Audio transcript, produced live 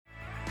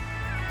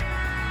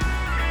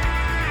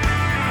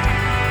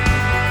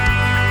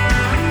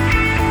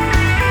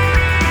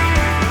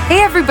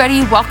Hey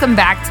everybody, welcome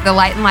back to the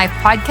Light and Life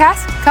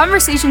podcast,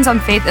 conversations on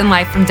faith and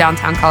life from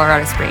downtown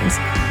Colorado Springs.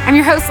 I'm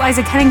your host,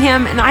 Liza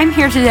Cunningham, and I'm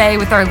here today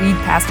with our lead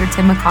pastor,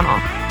 Tim McConnell.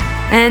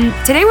 And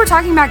today we're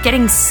talking about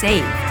getting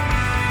saved.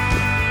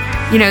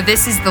 You know,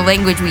 this is the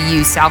language we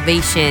use,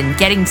 salvation,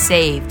 getting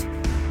saved.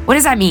 What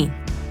does that mean?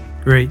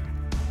 Great.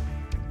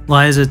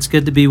 Liza, it's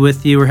good to be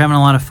with you. We're having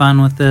a lot of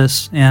fun with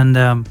this, and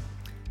I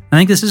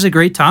think this is a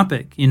great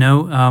topic. You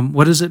know,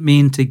 what does it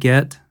mean to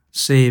get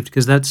saved?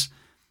 Because that's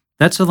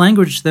a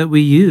language that we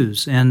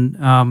use, and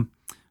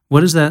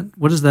what does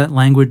that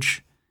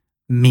language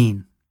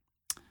mean?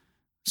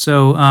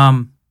 So,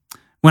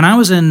 when I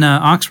was in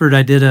Oxford,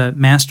 I did a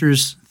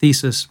master's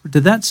thesis.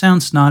 Did that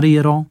sound snotty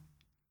at all?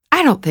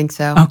 I don't think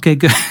so. Okay,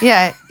 good.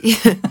 Yeah.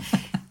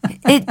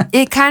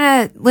 It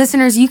kind of,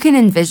 listeners, you can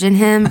envision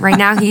him right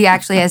now. He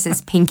actually has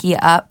his pinky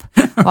up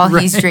while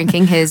Right. he's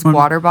drinking his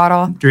water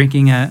bottle.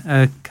 Drinking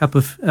a cup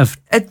of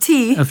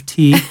tea.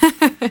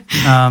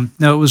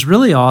 No, it was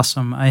really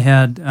awesome. I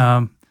had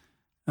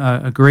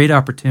a great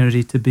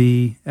opportunity to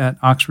be at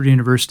Oxford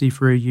University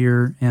for a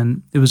year,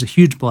 and it was a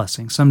huge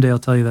blessing. Someday I'll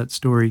tell you that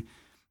story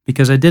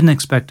because I didn't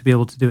expect to be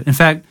able to do it. In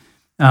fact,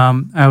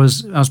 I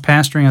was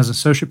pastoring. I was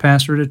associate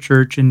pastor at a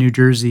church in New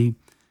Jersey,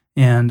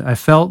 and I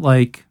felt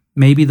like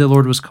maybe the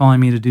Lord was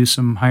calling me to do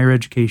some higher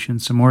education,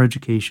 some more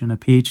education, a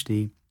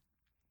PhD.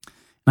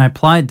 And I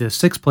applied to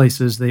 6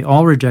 places. They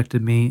all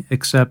rejected me,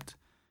 except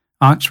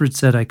Oxford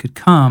said I could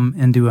come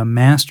and do a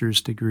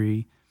master's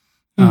degree.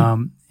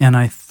 And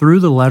I threw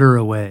the letter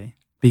away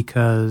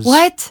because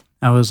What?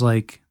 I was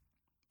like,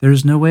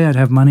 there's no way I'd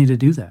have money to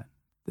do that.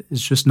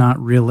 It's just not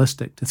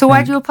realistic to So think.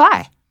 why'd you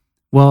apply?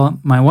 Well,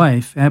 my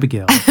wife,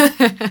 Abigail,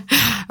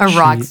 A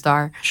rock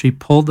star. she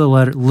pulled the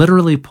letter,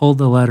 literally pulled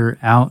the letter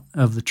out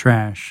of the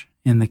trash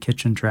in the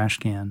kitchen trash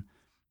can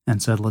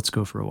and said, let's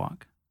go for a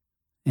walk.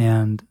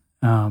 And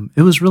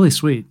it was really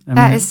sweet.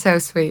 That is so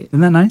sweet. Isn't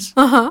that nice?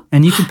 Uh-huh.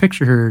 And you can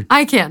picture her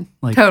I can.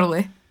 Like-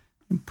 totally.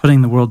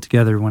 putting the world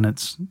together when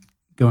it's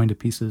going to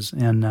pieces.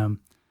 And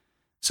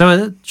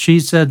so she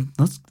said,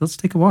 let's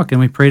take a walk. And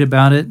we prayed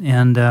about it.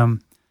 And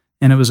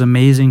it was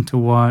amazing to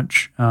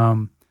watch.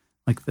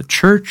 Like the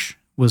church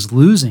was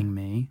losing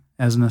me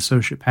as an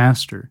associate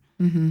pastor,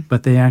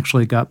 but they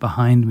actually got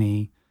behind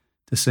me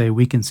to say,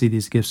 we can see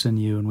these gifts in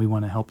you and we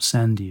want to help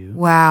send you.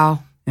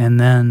 Wow. And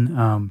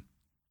then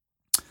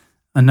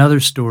another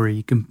story,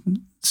 you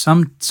can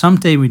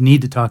someday we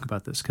need to talk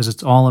about this because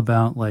it's all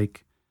about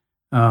like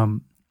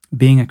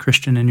being a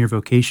Christian in your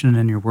vocation and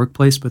in your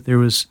workplace. But there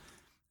was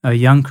a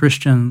young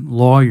Christian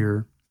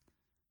lawyer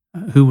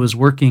who was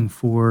working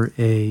for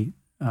a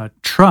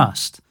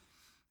trust,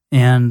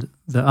 and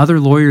the other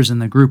lawyers in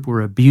the group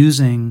were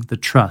abusing the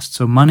trust.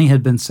 So money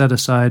had been set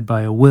aside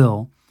by a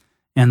will,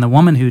 and the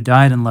woman who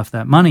died and left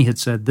that money had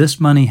said, this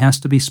money has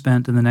to be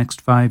spent in the next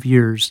 5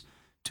 years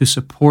to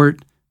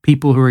support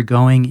people who are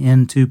going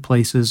into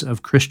places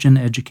of Christian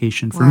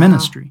education for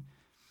ministry.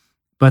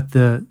 But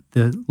the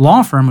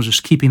law firm was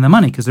just keeping the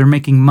money because they're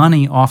making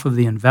money off of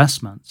the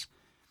investments.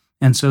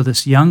 And so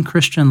this young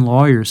Christian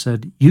lawyer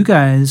said, you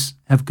guys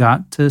have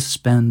got to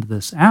spend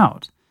this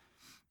out.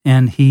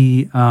 And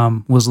he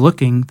was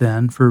looking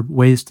then for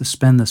ways to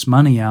spend this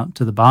money out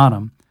to the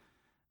bottom.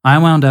 I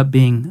wound up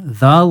being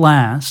the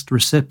last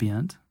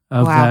recipient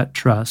of that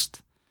trust.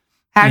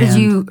 How did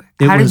you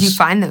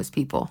find those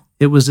people?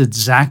 It was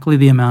exactly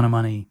the amount of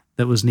money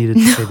that was needed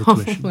to pay the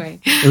tuition. Way.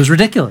 It was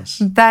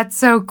ridiculous. That's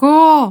so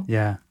cool.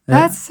 Yeah.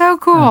 That's so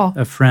cool.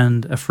 A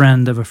friend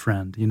of a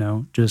friend, you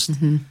know, just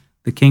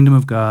the kingdom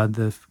of God,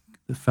 the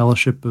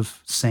fellowship of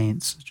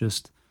saints,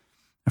 just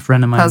a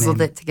friend of mine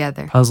Puzzled it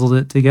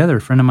together.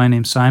 A friend of mine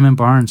named Simon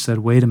Barnes said,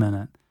 wait a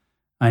minute,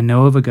 I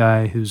know of a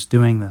guy who's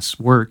doing this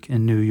work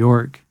in New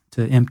York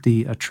to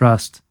empty a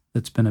trust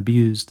that's been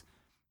abused.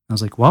 I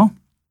was like, well,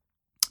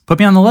 put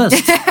me on the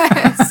list.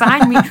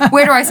 Sign me.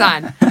 Where do I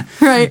sign?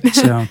 Right.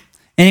 So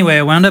anyway,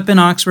 I wound up in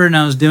Oxford, and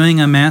I was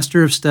doing a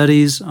Master of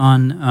Studies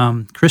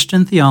on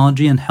Christian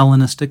theology and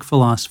Hellenistic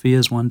philosophy,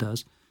 as one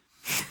does.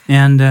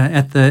 And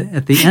at the end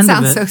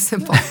of it, sounds so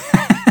simple.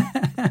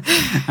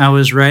 I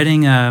was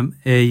writing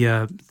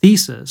a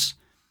thesis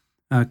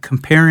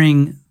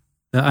comparing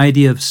the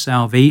idea of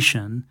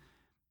salvation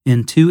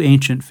in 2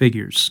 ancient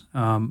figures,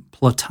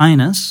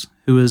 Plotinus,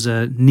 who is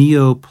a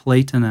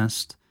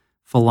Neoplatonist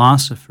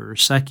philosopher,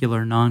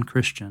 secular,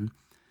 non-Christian,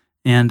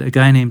 and a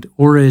guy named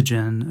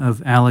Origen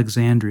of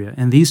Alexandria.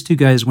 And these 2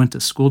 guys went to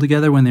school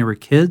together when they were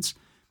kids,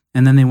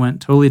 and then they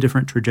went totally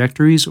different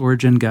trajectories.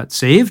 Origen got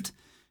saved.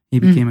 He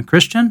became a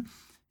Christian,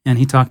 and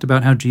he talked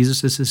about how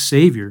Jesus is his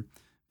Savior.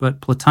 But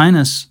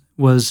Plotinus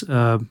was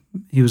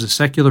he was a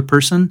secular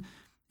person,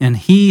 and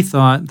he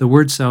thought the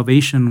word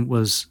salvation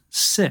was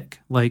sick.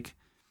 Like,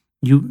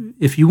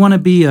 if you want to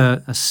be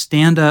a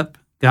stand-up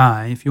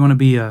guy, if you want to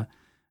be a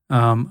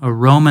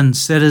Roman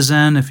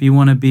citizen, if you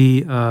want to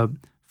be a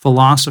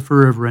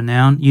philosopher of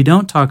renown, you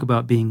don't talk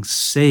about being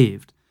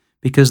saved,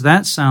 because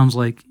that sounds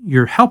like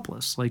you're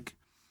helpless, like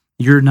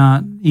you're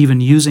not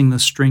even using the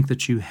strength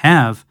that you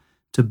have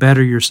to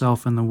better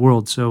yourself in the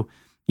world. So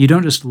You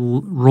don't just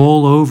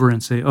roll over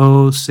and say,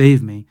 "Oh,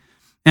 save me."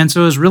 And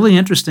so it was really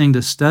interesting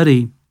to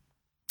study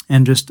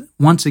and just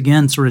once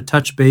again sort of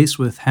touch base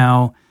with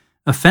how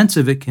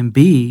offensive it can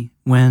be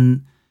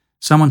when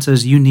someone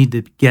says you need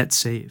to get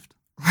saved.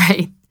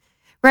 Right.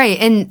 Right.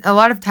 And a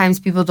lot of times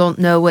people don't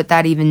know what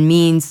that even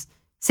means.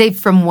 Saved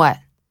from what?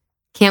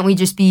 Can't we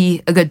just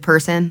be a good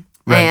person?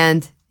 Right.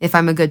 And if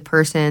I'm a good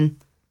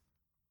person,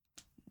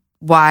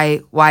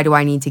 why do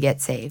I need to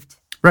get saved?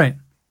 Right.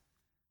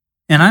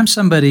 And I'm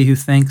somebody who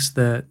thinks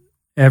that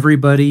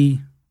everybody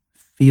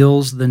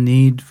feels the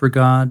need for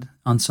God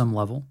on some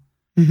level.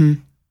 Mm-hmm.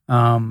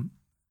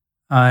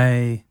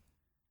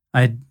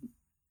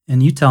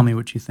 And you tell me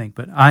what you think,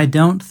 but I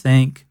don't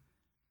think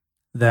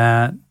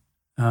that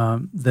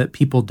that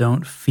people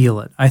don't feel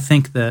it. I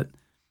think that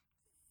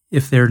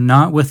if they're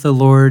not with the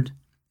Lord,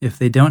 if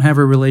they don't have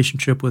a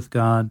relationship with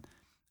God,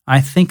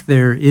 I think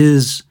there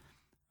is.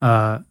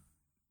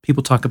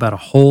 People talk about a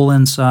hole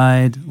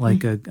inside,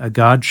 like a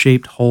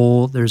God-shaped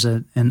hole. There's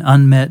an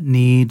unmet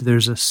need.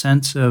 There's a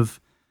sense of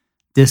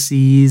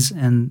dis-ease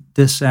and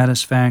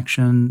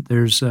dissatisfaction.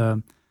 There's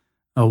a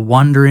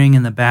wondering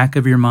in the back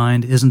of your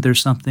mind, isn't there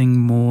something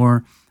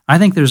more? I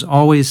think there's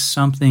always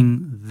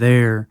something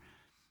there,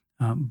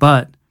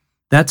 but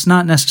that's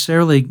not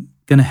necessarily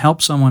going to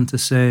help someone to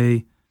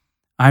say,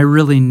 I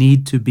really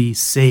need to be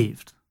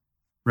saved,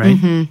 right?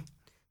 Mm-hmm.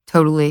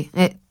 Totally.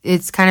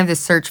 It's kind of the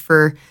search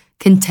for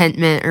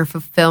contentment or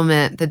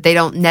fulfillment that they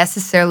don't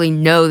necessarily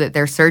know that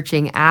they're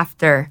searching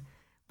after,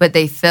 but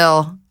they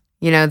fill,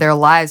 their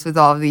lives with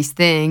all of these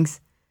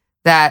things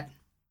that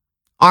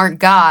aren't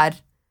God,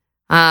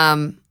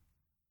 and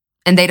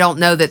they don't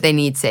know that they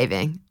need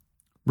saving.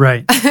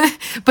 Right.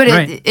 But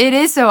right. It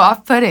is so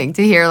off-putting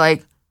to hear,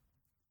 like,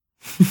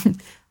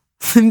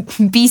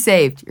 be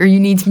saved, or you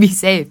need to be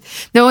saved.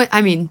 No,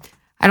 I mean,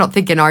 I don't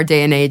think in our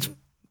day and age,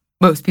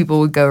 most people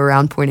would go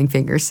around pointing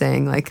fingers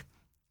saying, like,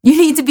 you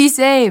need to be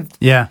saved.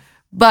 Yeah.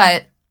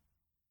 But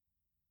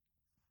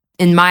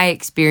in my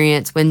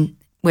experience, when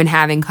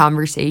having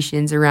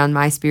conversations around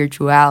my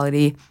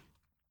spirituality,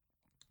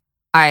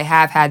 I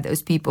have had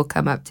those people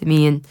come up to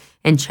me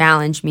and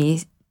challenge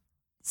me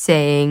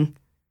saying,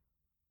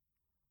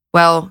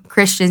 well,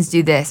 Christians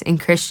do this and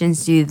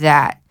Christians do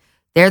that.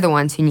 They're the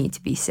ones who need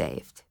to be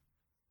saved.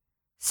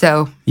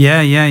 So.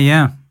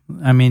 Yeah.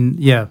 I mean,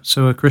 yeah.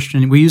 So a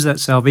Christian, we use that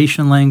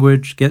salvation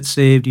language, get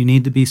saved, you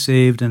need to be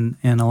saved. And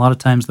a lot of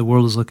times the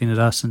world is looking at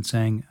us and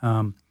saying,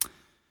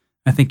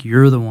 I think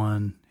you're the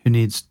one who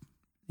needs,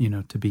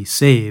 to be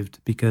saved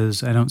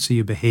because I don't see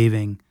you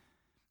behaving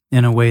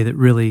in a way that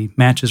really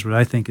matches what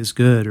I think is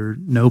good or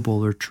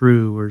noble or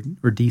true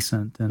or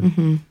decent.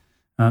 And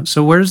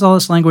so where does all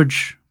this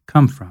language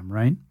come from,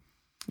 right?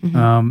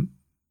 Mm-hmm.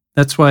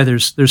 That's why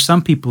there's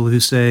some people who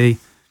say,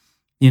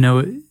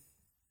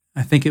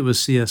 I think it was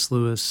C.S.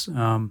 Lewis,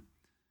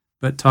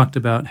 but talked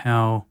about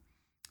how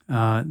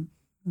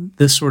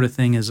this sort of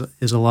thing is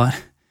a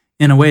lot,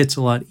 in a way, it's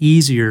a lot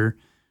easier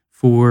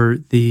for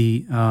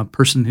the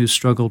person who's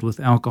struggled with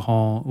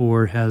alcohol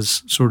or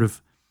has sort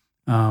of,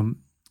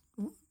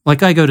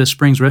 like I go to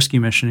Springs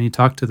Rescue Mission and you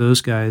talk to those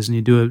guys and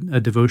you do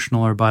a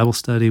devotional or Bible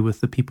study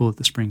with the people at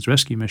the Springs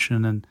Rescue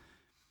Mission and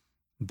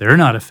they're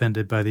not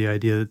offended by the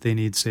idea that they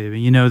need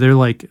saving. They're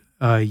like,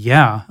 bring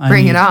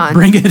it on.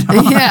 Bring it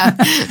on. Yeah.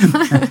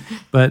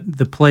 But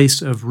the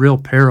place of real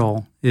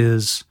peril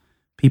is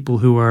people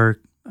who are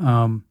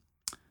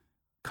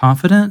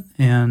confident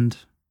and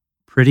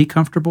pretty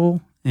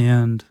comfortable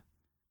and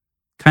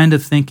kind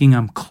of thinking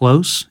I'm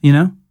close,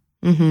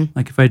 Mm-hmm.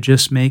 Like if I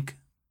just make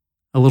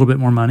a little bit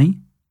more money,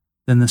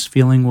 then this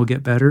feeling will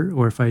get better.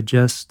 Or if I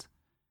just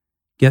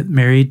get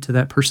married to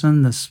that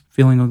person, this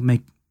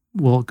feeling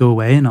will go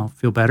away and I'll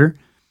feel better.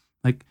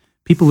 Like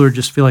people who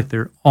just feel like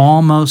they're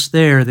almost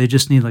there, they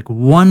just need like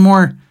one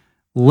more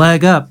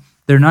leg up.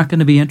 They're not going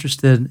to be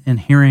interested in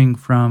hearing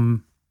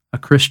from a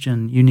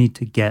Christian, you need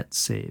to get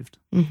saved.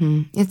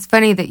 Mm-hmm. It's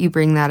funny that you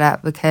bring that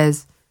up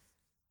because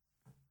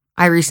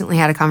I recently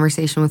had a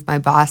conversation with my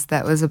boss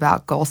that was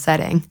about goal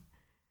setting,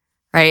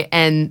 right?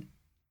 And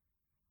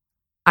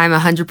I'm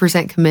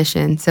 100%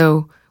 commission.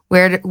 So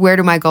where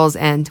do my goals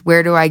end?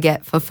 Where do I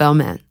get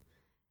fulfillment?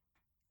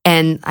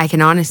 And I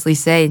can honestly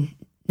say,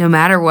 no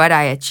matter what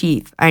I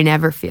achieve, I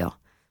never feel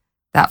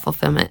that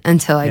fulfillment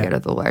until I go to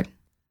the Lord.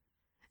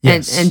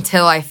 Yes. And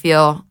until I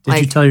feel Did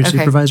you tell your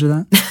supervisor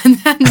that?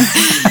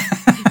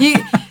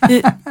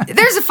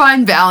 There's a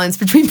fine balance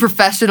between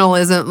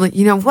professionalism.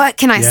 What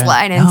can I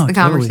slide into the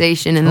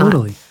conversation and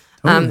totally.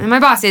 And my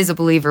boss is a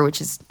believer,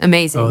 which is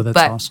amazing. Oh, that's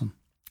awesome.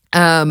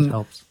 That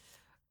helps.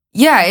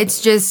 Yeah,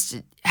 it's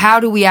just how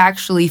do we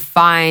actually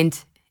find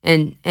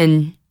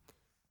and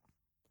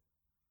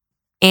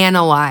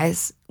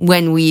analyze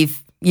when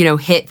we've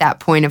hit that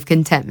point of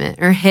contentment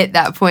or hit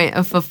that point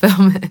of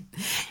fulfillment.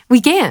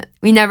 We can't.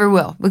 We never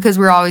will because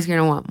we're always going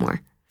to want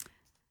more.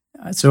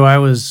 So I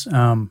was,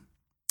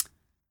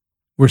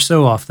 we're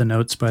so off the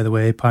notes, by the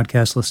way,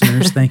 podcast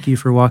listeners. Thank you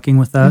for walking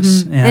with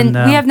us. Mm-hmm. And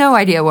we have no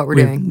idea what we're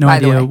doing. No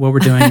idea what we're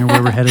doing or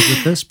where we're headed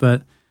with this,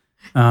 but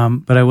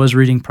But I was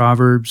reading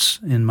Proverbs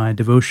in my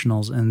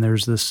devotionals, and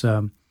there's this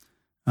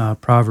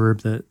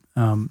proverb that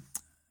I'm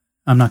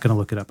not going to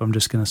look it up. I'm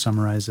just going to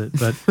summarize it.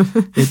 But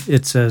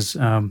it says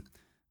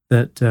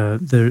that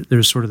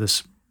there's sort of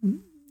this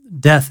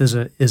death is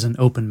an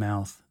open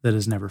mouth that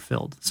is never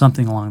filled,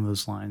 something along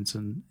those lines.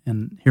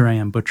 And here I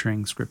am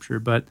butchering scripture,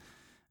 but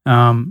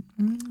I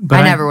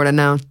never would have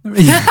known.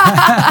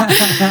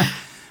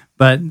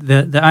 But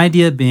the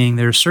idea being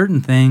there are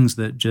certain things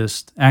that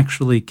just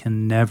actually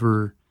can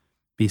never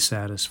be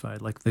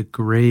satisfied, like the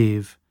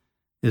grave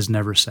is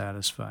never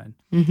satisfied.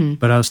 Mm-hmm.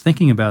 But I was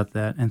thinking about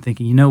that and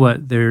thinking, you know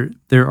what, there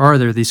are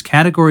these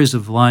categories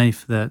of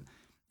life that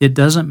it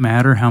doesn't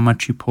matter how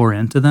much you pour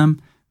into them,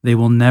 they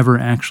will never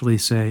actually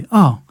say,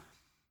 oh,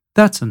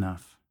 that's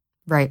enough.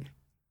 Right.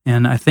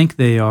 And I think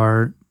they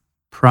are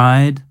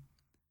pride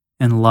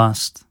and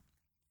lust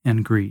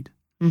and greed.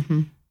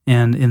 Mm-hmm.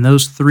 And in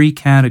those three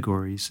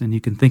categories, and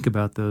you can think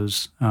about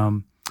those,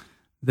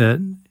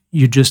 that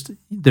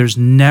there's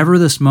never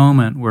this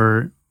moment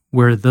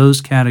where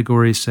those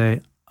categories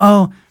say,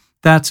 oh,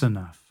 that's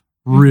enough.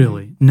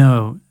 Really? Mm-hmm.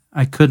 No,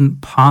 I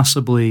couldn't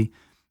possibly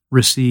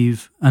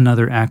receive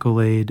another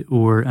accolade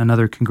or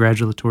another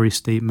congratulatory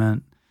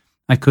statement.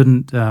 I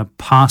couldn't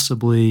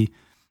possibly,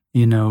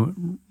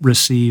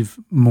 receive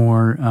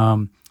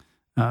more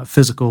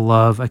physical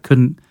love. I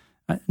couldn't.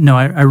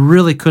 I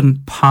really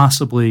couldn't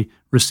possibly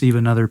receive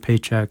another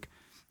paycheck.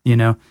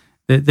 They're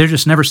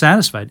just never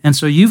satisfied. And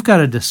so you've got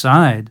to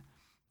decide,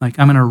 like,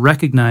 I'm going to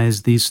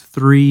recognize these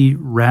three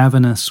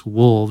ravenous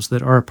wolves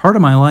that are a part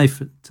of my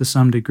life to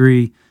some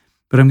degree,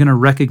 but I'm going to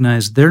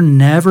recognize they're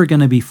never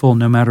going to be full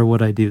no matter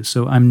what I do.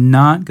 So I'm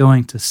not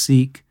going to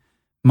seek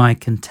my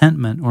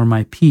contentment or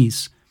my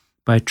peace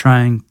by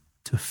trying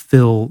to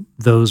fill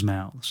those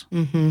mouths.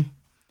 Mm-hmm.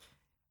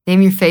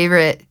 Name your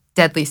favorite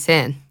deadly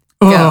sin.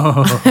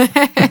 Oh.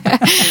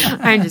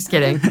 I'm just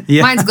kidding.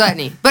 Yeah. Mine's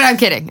gluttony, but I'm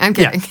kidding. Yeah,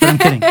 but I'm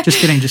kidding.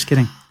 Just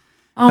kidding.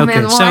 Oh, okay,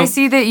 man. Well, I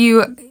see that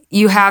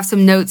you have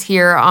some notes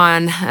here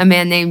on a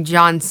man named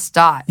John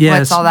Stott. Yes.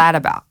 What's all that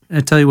about?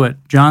 I tell you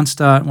what, John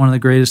Stott, one of the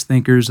greatest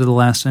thinkers of the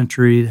last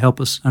century, helped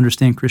us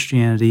understand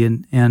Christianity.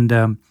 And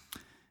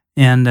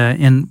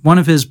in one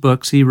of his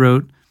books, he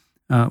wrote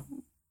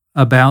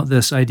about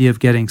this idea of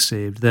getting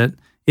saved, that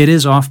it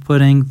is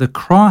off-putting. The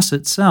cross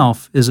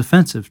itself is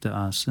offensive to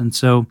us. And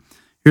so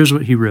here's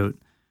what he wrote.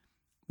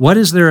 What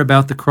is there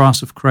about the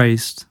cross of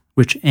Christ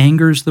which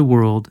angers the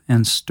world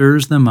and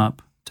stirs them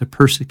up to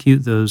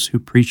persecute those who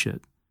preach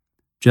it?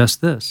 Just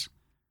this.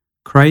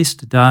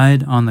 Christ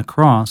died on the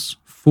cross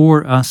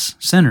for us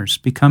sinners,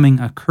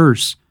 becoming a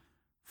curse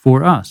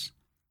for us.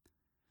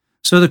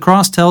 So the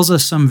cross tells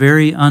us some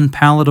very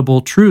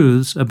unpalatable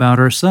truths about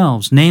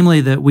ourselves, namely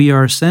that we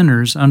are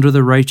sinners under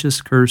the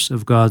righteous curse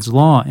of God's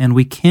law, and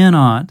we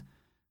cannot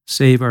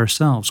save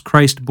ourselves.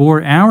 Christ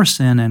bore our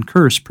sin and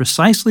curse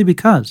precisely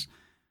because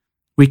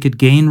we could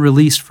gain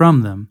release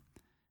from them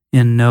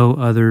in no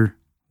other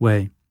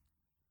way.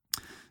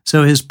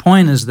 So his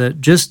point is that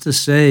just to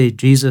say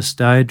Jesus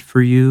died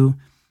for you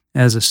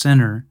as a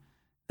sinner,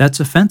 that's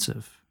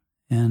offensive.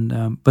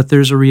 But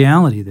there's a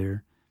reality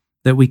there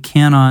that we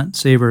cannot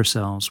save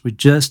ourselves. We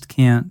just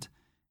can't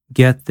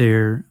get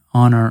there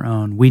on our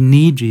own. We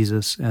need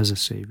Jesus as a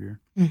Savior.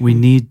 Mm-hmm. We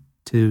need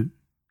to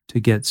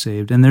get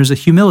saved. And there's a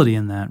humility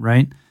in that,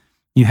 right?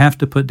 You have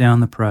to put down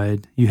the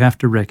pride. You have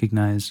to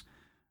recognize,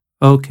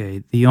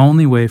 okay, the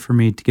only way for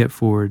me to get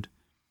forward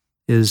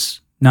is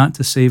not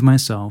to save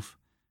myself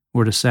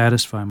or to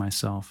satisfy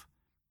myself,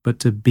 but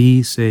to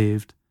be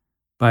saved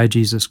by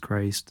Jesus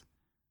Christ,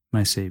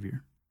 my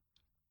Savior.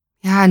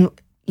 Yeah, and,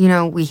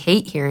 we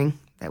hate hearing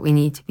that we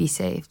need to be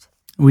saved.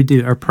 We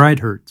do. Our pride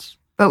hurts.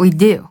 But we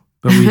do.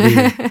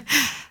 And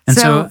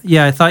so,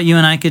 I thought you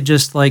and I could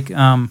just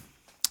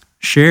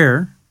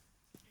share.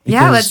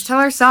 Yeah, let's tell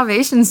our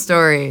salvation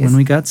stories. When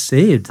we got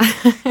saved.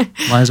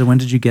 Liza, when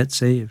did you get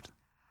saved?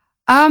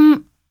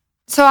 So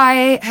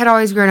I had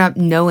always grown up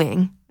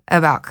knowing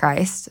about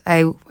Christ.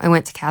 I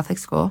went to Catholic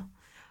school,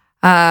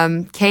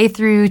 K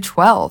through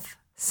 12.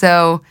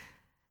 So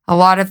a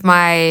lot of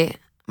my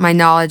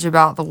knowledge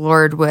about the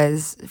Lord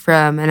was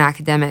from an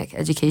academic,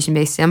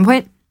 education-based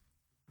standpoint.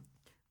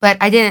 But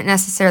I didn't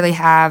necessarily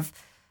have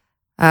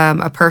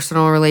a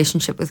personal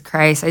relationship with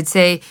Christ. I'd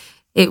say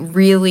it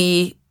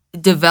really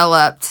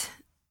developed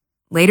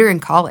later in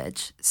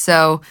college.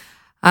 So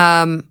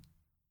I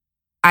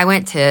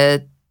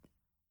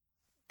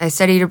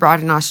studied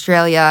abroad in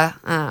Australia,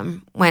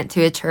 went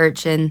to a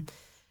church and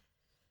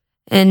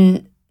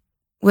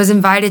was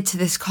invited to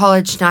this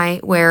college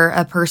night where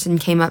a person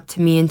came up to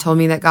me and told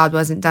me that God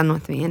wasn't done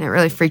with me. And it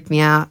really freaked me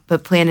out,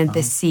 but planted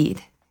this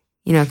seed,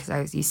 because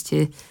I was used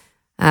to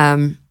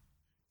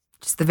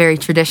just the very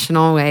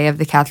traditional way of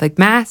the Catholic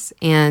Mass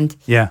and,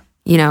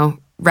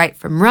 right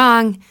from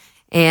wrong.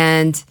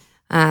 And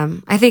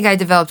I think I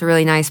developed a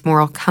really nice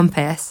moral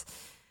compass,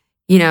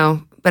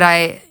 but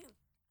I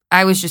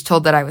was just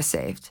told that I was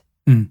saved.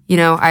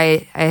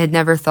 I had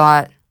never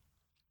thought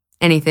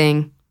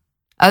anything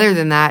other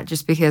than that,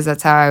 just because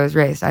that's how I was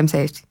raised. I'm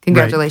saved.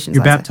 Congratulations.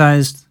 Right. You're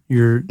baptized.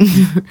 you're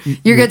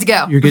good to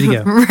go. You're good to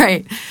go.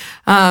 Right.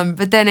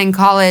 But then in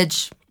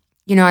college,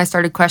 I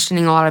started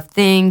questioning a lot of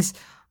things.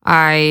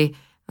 I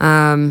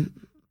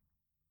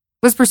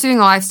was pursuing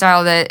a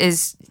lifestyle that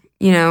is,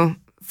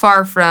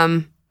 far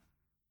from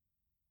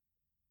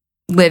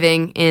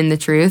living in the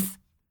truth.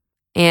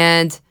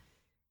 And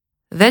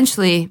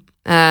eventually,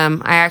 I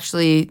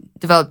actually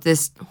developed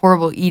this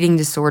horrible eating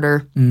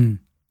disorder,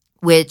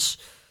 which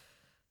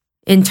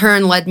in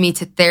turn led me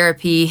to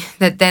therapy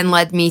that then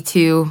led me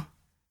to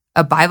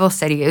a Bible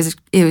study.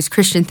 It was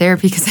Christian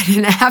therapy because I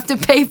didn't have to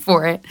pay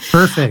for it.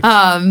 Perfect.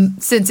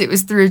 Since it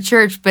was through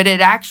church, but it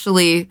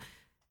actually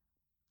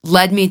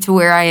led me to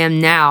where I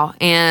am now.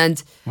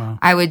 And wow.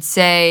 I would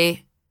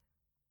say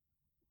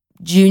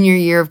junior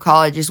year of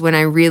college is when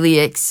I really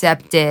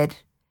accepted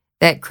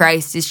that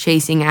Christ is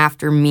chasing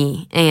after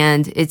me.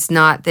 And it's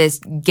not this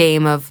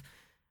game of,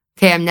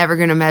 okay, I'm never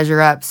going to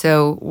measure up,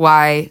 so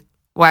why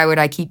would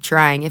I keep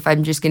trying if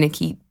I'm just going to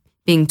keep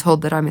being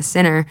told that I'm a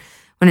sinner?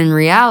 When in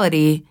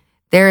reality,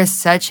 there is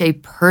such a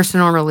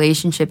personal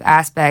relationship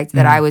aspect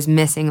that I was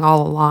missing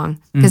all along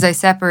because I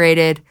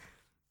separated,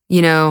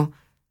 good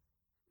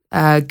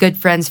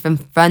friends from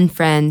fun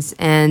friends,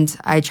 and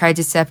I tried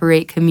to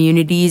separate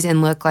communities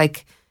and look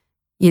like,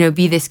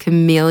 be this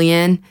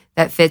chameleon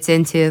that fits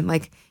into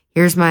like,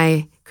 here's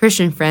my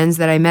Christian friends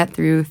that I met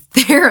through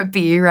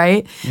therapy,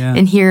 right? Yeah.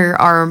 And here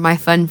are my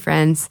fun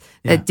friends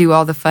that do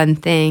all the fun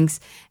things.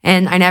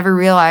 And I never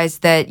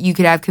realized that you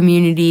could have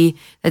community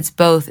that's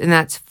both, and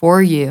that's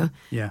for you.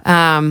 Yeah.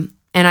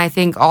 And I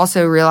think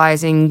also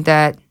realizing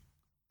that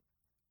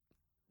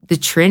the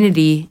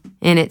Trinity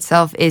in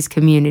itself is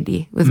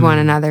community with one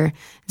another.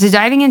 So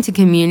diving into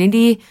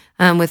community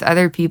with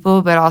other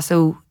people, but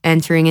also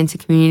entering into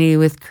community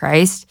with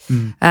Christ.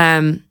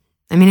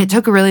 It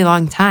took a really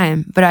long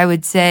time, but I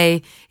would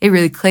say it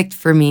really clicked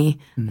for me.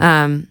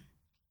 When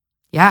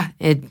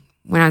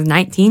I was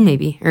 19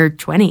 maybe, or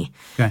 20.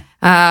 Okay.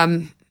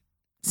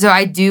 So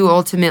I do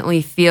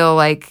ultimately feel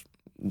like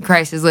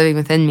Christ is living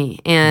within me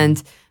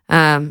and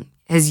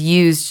has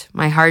used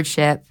my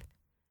hardship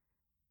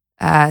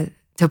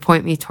to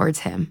point me towards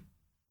him.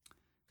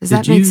 Does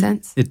that make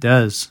sense? It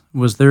does.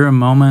 Was there a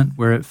moment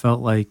where it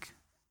felt like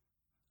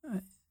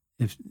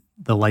if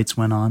the lights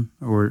went on,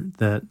 or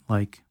that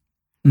like,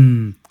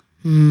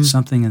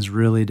 something is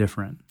really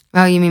different?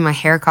 Oh, you mean my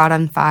hair caught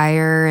on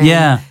fire? And,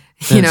 yeah.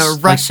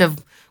 Rush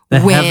of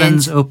the wind.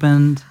 heavens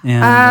opened.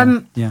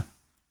 And,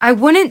 I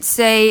wouldn't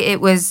say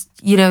it was,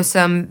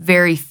 some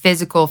very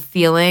physical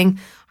feeling.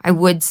 I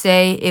would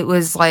say it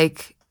was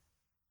like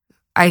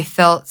I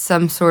felt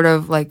some sort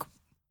of like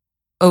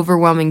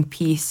overwhelming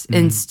peace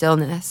and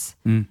stillness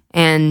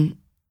and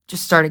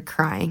just started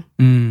crying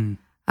and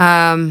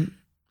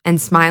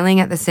smiling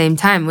at the same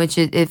time, which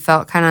it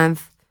felt kind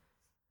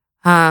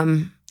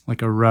of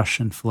like a rush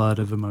and flood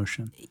of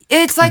emotion.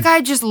 It's like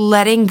I just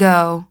letting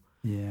go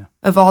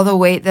of all the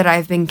weight that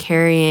I've been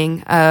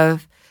carrying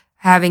of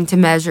having to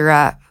measure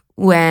up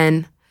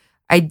when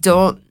I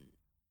don't,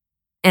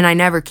 and I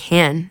never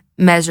can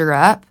measure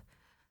up,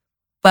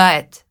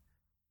 but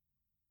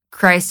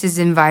Christ has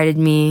invited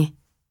me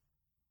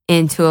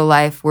into a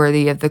life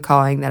worthy of the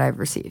calling that I've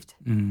received,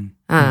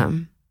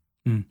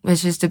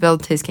 which is to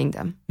build his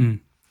kingdom.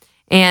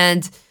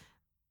 And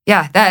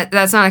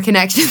that's not a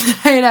connection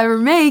that I had ever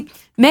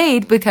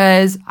made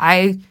because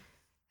I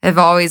have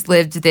always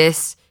lived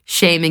this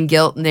shame and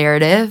guilt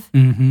narrative.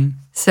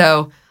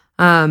 So,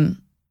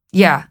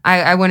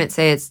 I wouldn't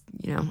say it's,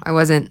 I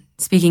wasn't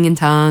speaking in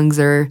tongues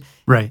or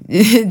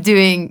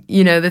doing,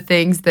 the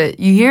things that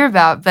you hear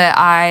about, but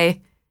I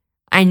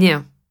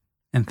knew.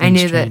 And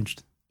things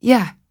changed.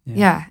 Yeah.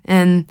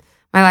 And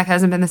my life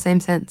hasn't been the same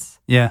since.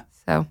 Yeah.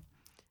 So,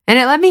 and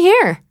it led me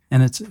here.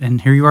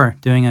 And here you are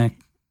doing a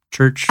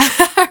church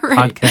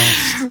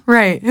podcast.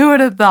 Right. Who would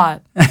have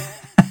thought?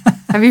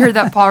 Have you heard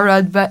that Paul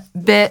Rudd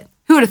bit?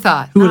 Who would have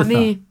thought? Who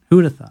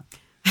would have thought?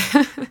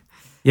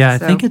 Yeah, I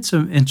think it's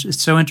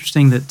so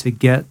interesting that to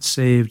get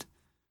saved,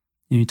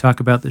 you talk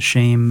about the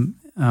shame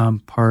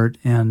part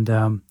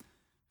and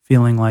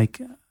feeling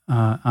like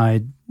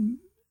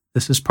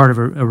this is part of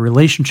a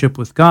relationship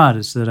with God,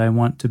 is that I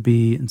want to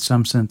be in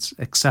some sense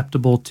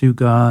acceptable to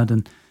God,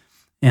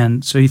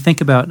 and so you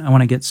think about, I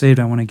want to get saved,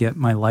 I want to get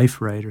my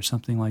life right or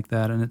something like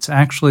that, and it's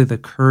actually the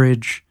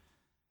courage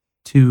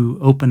to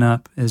open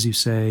up, as you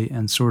say,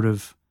 and sort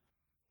of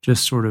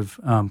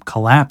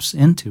collapse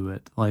into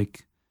it,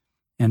 like,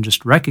 and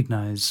just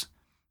recognize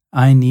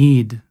I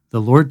need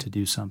the Lord to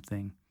do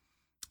something.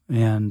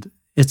 And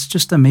it's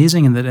just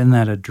amazing in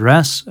that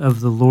address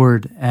of the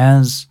Lord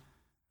as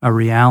a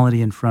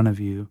reality in front of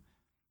you,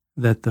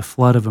 that the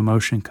flood of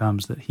emotion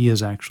comes, that he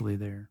is actually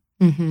there.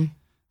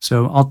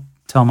 So I'll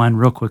tell mine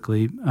real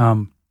quickly.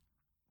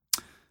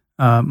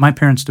 My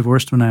parents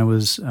divorced when I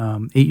was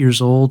 8 years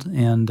old,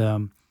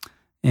 and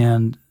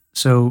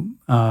so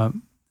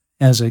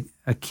as a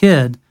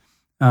kid,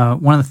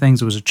 one of the things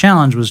that was a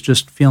challenge was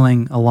just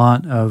feeling a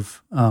lot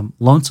of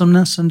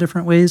lonesomeness in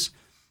different ways.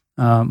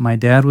 My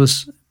dad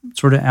was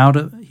sort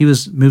of he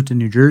was moved to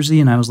New Jersey,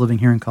 and I was living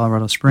here in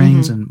Colorado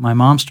Springs, and my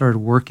mom started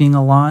working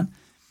a lot,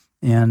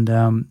 and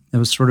it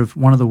was sort of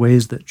one of the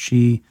ways that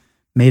she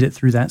made it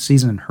through that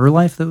season in her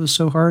life that was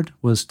so hard,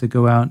 was to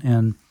go out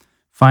and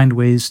find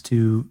ways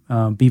to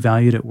be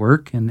valued at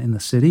work and in the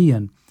city,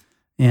 and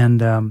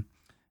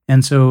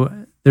so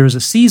there was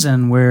a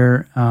season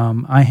where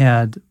I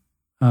had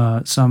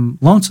some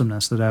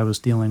lonesomeness that I was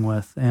dealing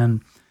with,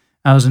 and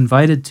I was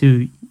invited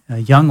to a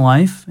Young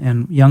Life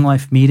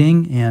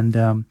meeting,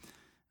 and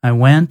I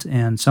went,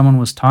 and someone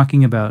was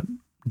talking about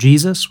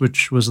Jesus,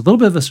 which was a little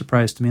bit of a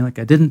surprise to me. Like,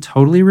 I didn't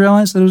totally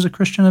realize that it was a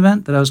Christian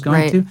event that I was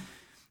going to.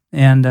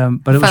 And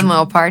but it was fun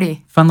little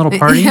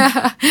party.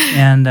 Yeah.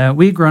 And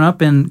we had grown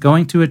up in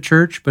going to a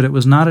church, but it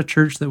was not a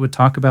church that would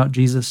talk about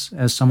Jesus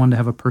as someone to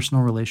have a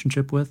personal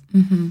relationship with,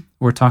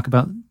 or talk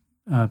about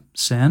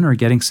sin or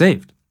getting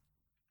saved.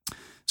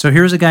 So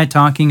here's a guy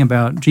talking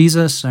about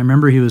Jesus. I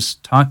remember he was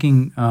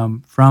talking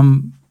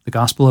from the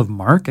Gospel of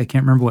Mark. I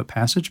can't remember what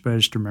passage, but I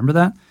just remember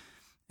that.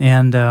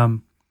 And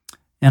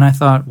I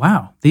thought,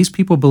 wow, these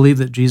people believe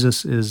that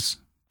Jesus is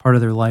part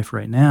of their life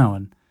right now.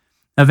 And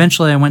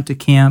eventually I went to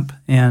camp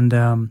and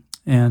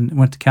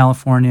went to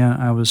California.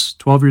 I was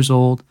 12 years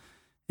old,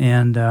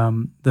 and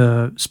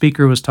the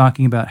speaker was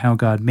talking about how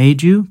God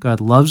made you, God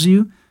loves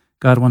you,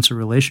 God wants a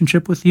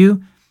relationship with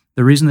you.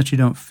 The reason that you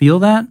don't feel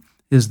that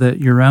is that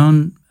your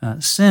own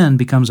sin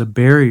becomes a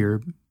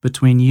barrier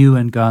between you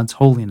and God's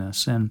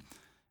holiness,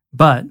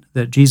 but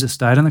that Jesus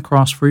died on the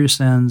cross for your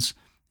sins,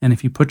 and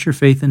if you put your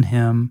faith in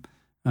Him,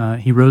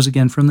 He rose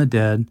again from the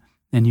dead,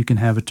 and you can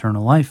have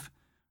eternal life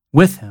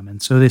with Him.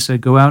 And so they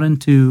said, go out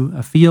into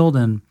a field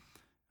and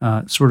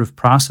sort of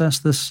process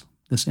this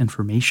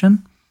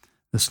information,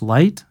 this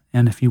light,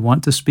 and if you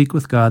want to speak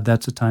with God,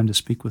 that's a time to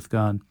speak with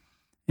God.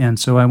 And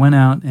so I went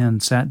out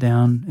and sat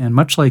down, and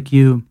much like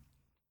you,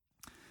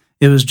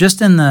 it was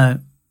just in the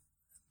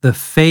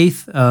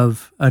faith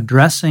of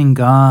addressing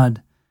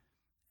God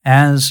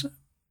as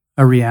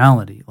a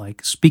reality,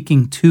 like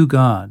speaking to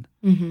God,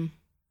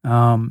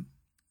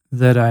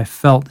 that I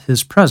felt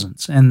His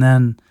presence. And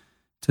then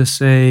to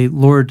say,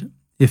 Lord,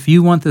 if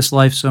you want this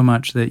life so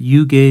much that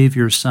you gave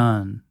your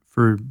Son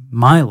for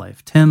my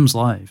life, Tim's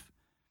life,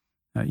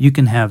 you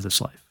can have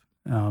this life,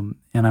 and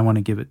I want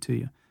to give it to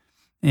you.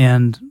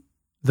 And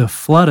the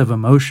flood of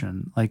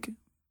emotion, like,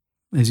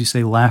 as you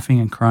say, laughing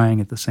and crying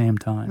at the same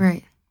time.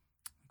 Right.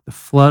 The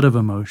flood of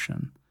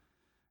emotion.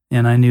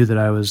 And I knew that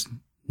I was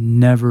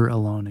never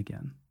alone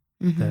again,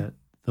 that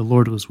the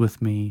Lord was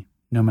with me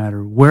no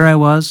matter where I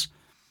was.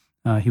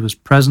 He was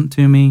present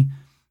to me,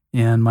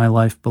 and my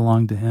life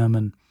belonged to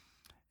Him.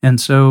 And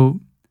so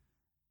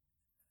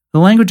the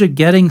language of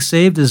getting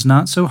saved is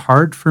not so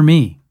hard for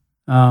me.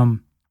 But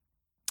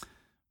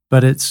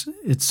it's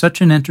such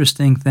an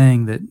interesting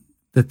thing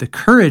that the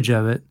courage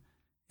of it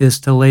is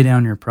to lay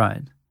down your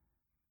pride.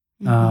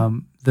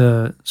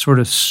 The sort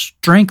of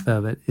strength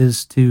of it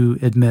is to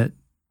admit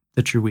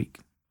that you're weak.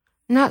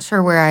 I'm not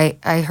sure where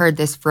I heard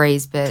this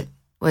phrase, but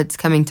what's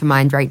coming to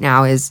mind right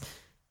now is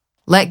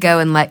let go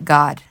and let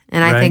God.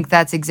 And I think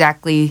that's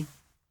exactly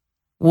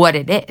what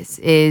it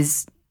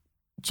is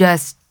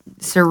just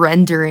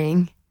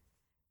surrendering,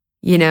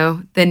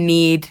 the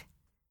need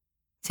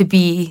to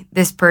be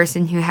this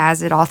person who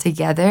has it all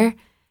together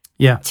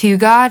to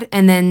God,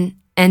 and then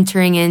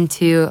entering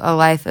into a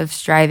life of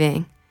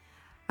striving.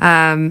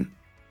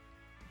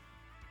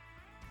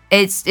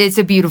 It's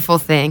a beautiful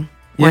thing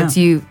once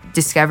you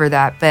discover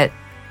that, but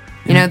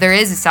there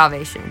is a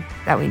salvation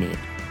that we need.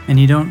 And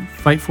you don't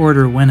fight for it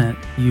or win it.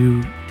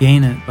 You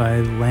gain it by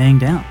laying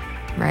down.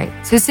 Right.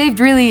 So saved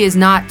really is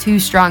not too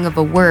strong of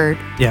a word.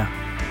 Yeah.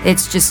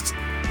 It's just,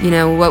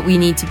 what we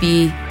need to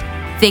be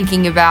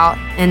thinking about,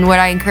 and what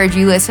I encourage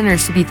you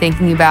listeners to be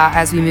thinking about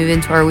as we move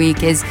into our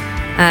week is,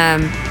 how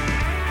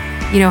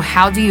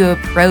do you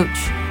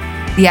approach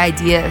the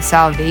idea of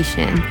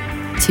salvation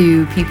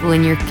to people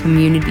in your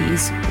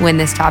communities when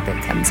this topic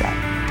comes up?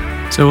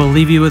 So we'll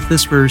leave you with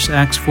this verse,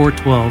 Acts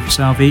 4:12.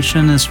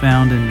 Salvation is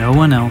found in no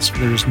one else, for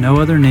there is no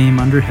other name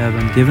under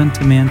heaven given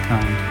to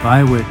mankind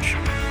by which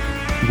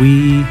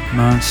we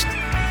must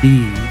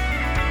be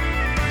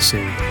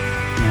saved.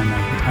 And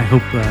I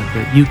hope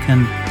that you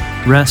can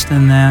rest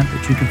in that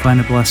you can find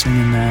a blessing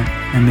in that,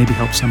 and maybe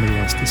help somebody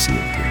else to see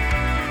it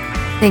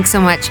too. Thanks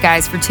so much,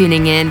 guys, for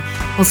tuning in.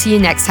 We'll see you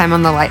next time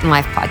on the Light and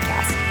Life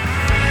podcast.